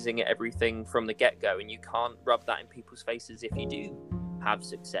amazing at everything from the get-go, and you can't rub that in people's faces if you do have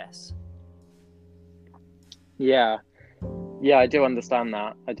success. Yeah, Yeah, I do understand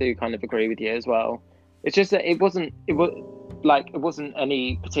that. I do kind of agree with you as well. It's just that it wasn't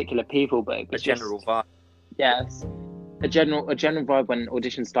any particular people, but it A was general just, vibe. yes, a general vibe. When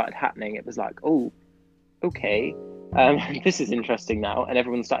auditions started happening, it was like, oh, okay, this is interesting now, and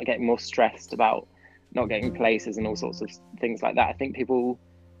everyone started getting more stressed about not getting places and all sorts of things like that. I think people,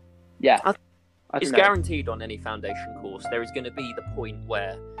 yeah, I It's don't know. guaranteed on any foundation course. There is going to be the point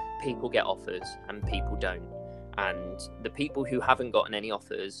where people get offers and people don't. And the people who haven't gotten any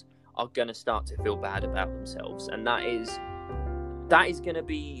offers are going to start to feel bad about themselves. And that is going to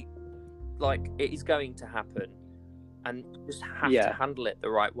be, like, it is going to happen. And you just have to handle it the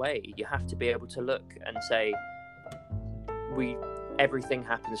right way. You have to be able to look and say, everything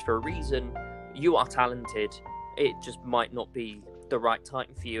happens for a reason. You are talented. It just might not be the right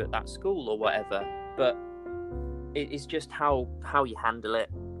time for you at that school or whatever, but it is just how you handle it.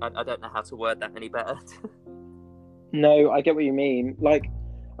 I don't know how to word that any better. No, I get what you mean. Like,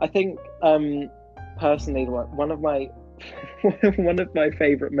 I think personally, one of my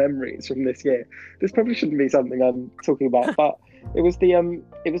favorite memories from this year. This probably shouldn't be something I'm talking about, but it was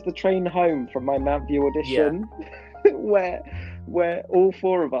the train home from my Mount View audition, where all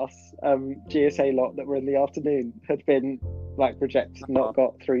four of us, GSA lot that were in the afternoon, had been like rejected, not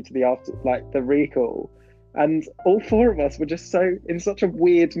got through to the recall. And all four of us were just in such a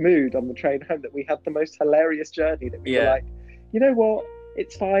weird mood on the train home that we had the most hilarious journey that we were like, you know what,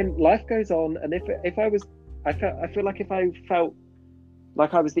 it's fine, life goes on. And I feel like if I felt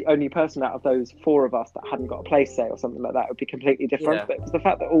like I was the only person out of those four of us that hadn't got a place, say, or something like that, it would be completely different. But it was the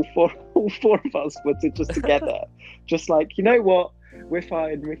fact that all four of us were just together, just like, you know what, we're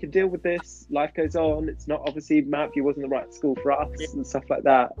fine, we can deal with this, life goes on. It's not, obviously Mount View wasn't the right school for us and stuff like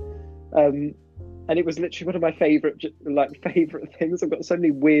that. And it was literally one of my favorite things. I've got so many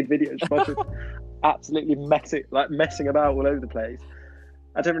weird videos of us absolutely messing about all over the place.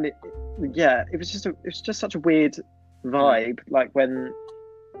 I don't really, it was just such a weird vibe, like when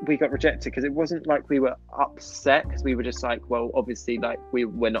we got rejected, because it wasn't like we were upset, because we were just like, well, obviously, like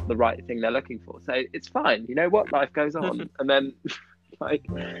we're not the right thing they're looking for, so it's fine, you know what, life goes on. And then I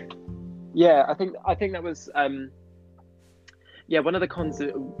think that was one of the cons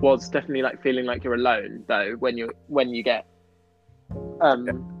was definitely like feeling like you're alone, though, when you get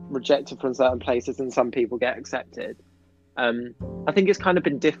rejected from certain places and some people get accepted. I think it's kind of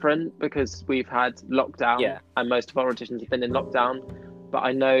been different because we've had lockdown, and most of our auditions have been in lockdown. But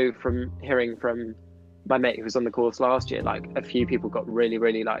I know from hearing from my mate who was on the course last year, like a few people got really,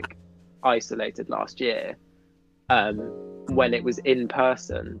 really like isolated last year when it was in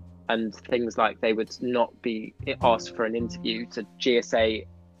person, and things like they would not be asked for an interview to GSA,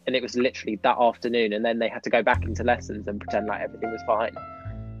 and it was literally that afternoon, and then they had to go back into lessons and pretend like everything was fine.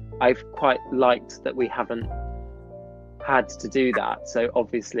 I've quite liked that we haven't had to do that. So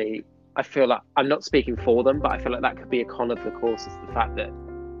obviously I feel like, I'm not speaking for them, but I feel like that could be a con of the course, is the fact that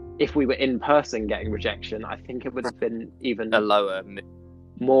if we were in person getting rejection, I think it would have been even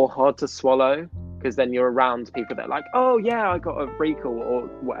more hard to swallow, because then you're around people that are like, oh yeah, I got a recall or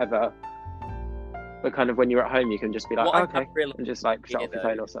whatever. But kind of when you're at home, you can just be like, okay, and just like shut off your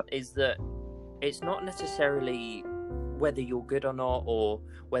phone or something. Is that it's not necessarily whether you're good or not, or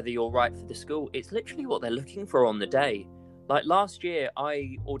whether you're right for the school. It's literally what they're looking for on the day. Like last year,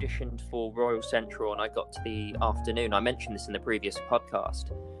 I auditioned for Royal Central and I got to the afternoon. I mentioned this in the previous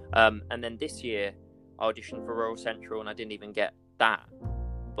podcast. And then this year, I auditioned for Royal Central and I didn't even get that.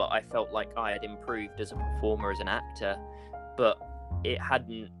 But I felt like I had improved as a performer, as an actor, but it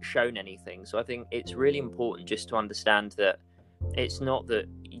hadn't shown anything. So I think it's really important just to understand that it's not that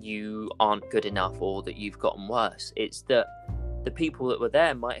you aren't good enough or that you've gotten worse. It's that the people that were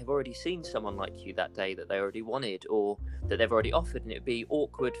there might have already seen someone like you that day that they already wanted, or that they've already offered, and it'd be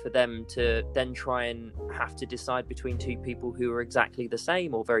awkward for them to then try and have to decide between two people who are exactly the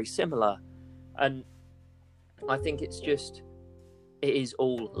same or very similar. And I think it is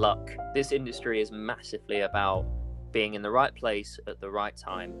all luck. This industry is massively about being in the right place at the right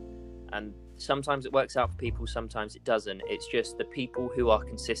time, and sometimes it works out for people, sometimes it doesn't. It's just the people who are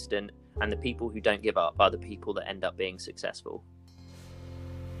consistent and the people who don't give up are the people that end up being successful.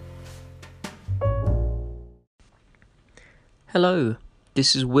 Hello,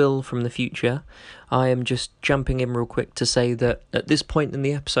 this is Will from the future. I am just jumping in real quick to say that at this point in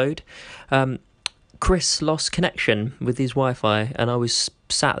the episode, Chris lost connection with his Wi-Fi, and I was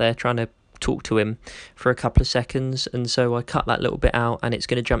sat there trying to talk to him for a couple of seconds, and so I cut that little bit out, and it's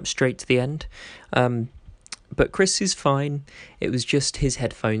going to jump straight to the end. But Chris is fine. It was just his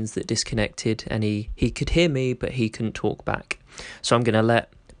headphones that disconnected, and he could hear me, but he couldn't talk back. So I'm going to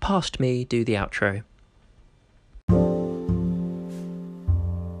let Past Me do the outro.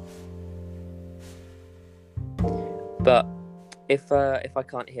 But if I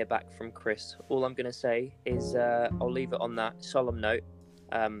can't hear back from Chris, all I'm going to say is I'll leave it on that solemn note.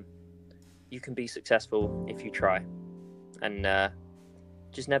 You can be successful if you try, and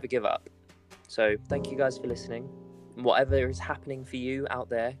just never give up. So thank you guys for listening. Whatever is happening for you out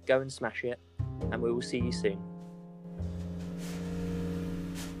there, go and smash it, and we will see you soon.